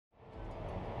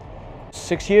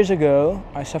6 years ago,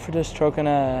 I suffered a stroke and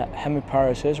a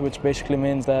hemiparesis, which basically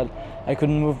means that I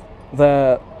couldn't move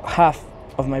the half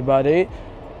of my body,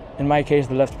 in my case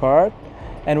the left part.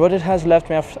 And what it has left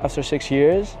me after 6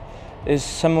 years is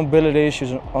some mobility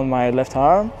issues on my left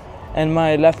arm, and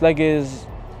my left leg is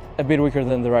a bit weaker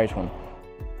than the right one.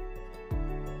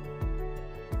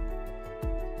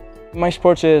 My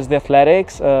sports is the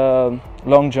athletics,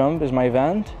 long jump is my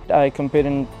event. I compete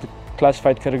in the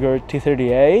classified category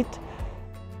T38.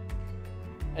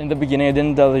 In the beginning I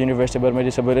didn't tell the university about my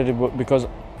disability because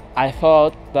I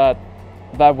thought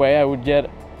that way I would get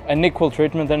an equal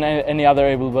treatment than any other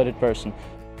able-bodied person.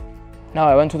 Now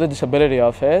I went to the disability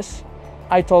office.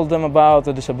 I told them about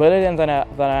the disability and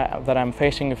that I'm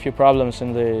facing a few problems,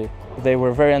 and they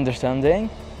were very understanding.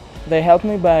 They helped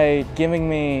me by giving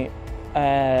me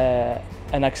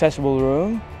an accessible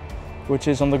room, which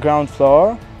is on the ground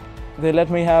floor. They let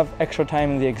me have extra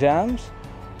time in the exams,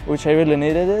 which I really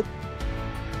needed it.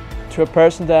 To a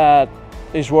person that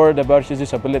is worried about his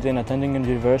disability and attending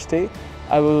university,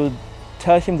 I would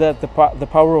tell him that the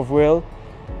power of will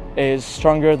is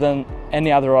stronger than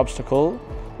any other obstacle.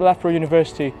 Loughborough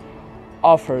University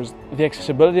offers the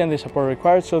accessibility and the support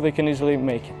required so they can easily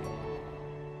make it.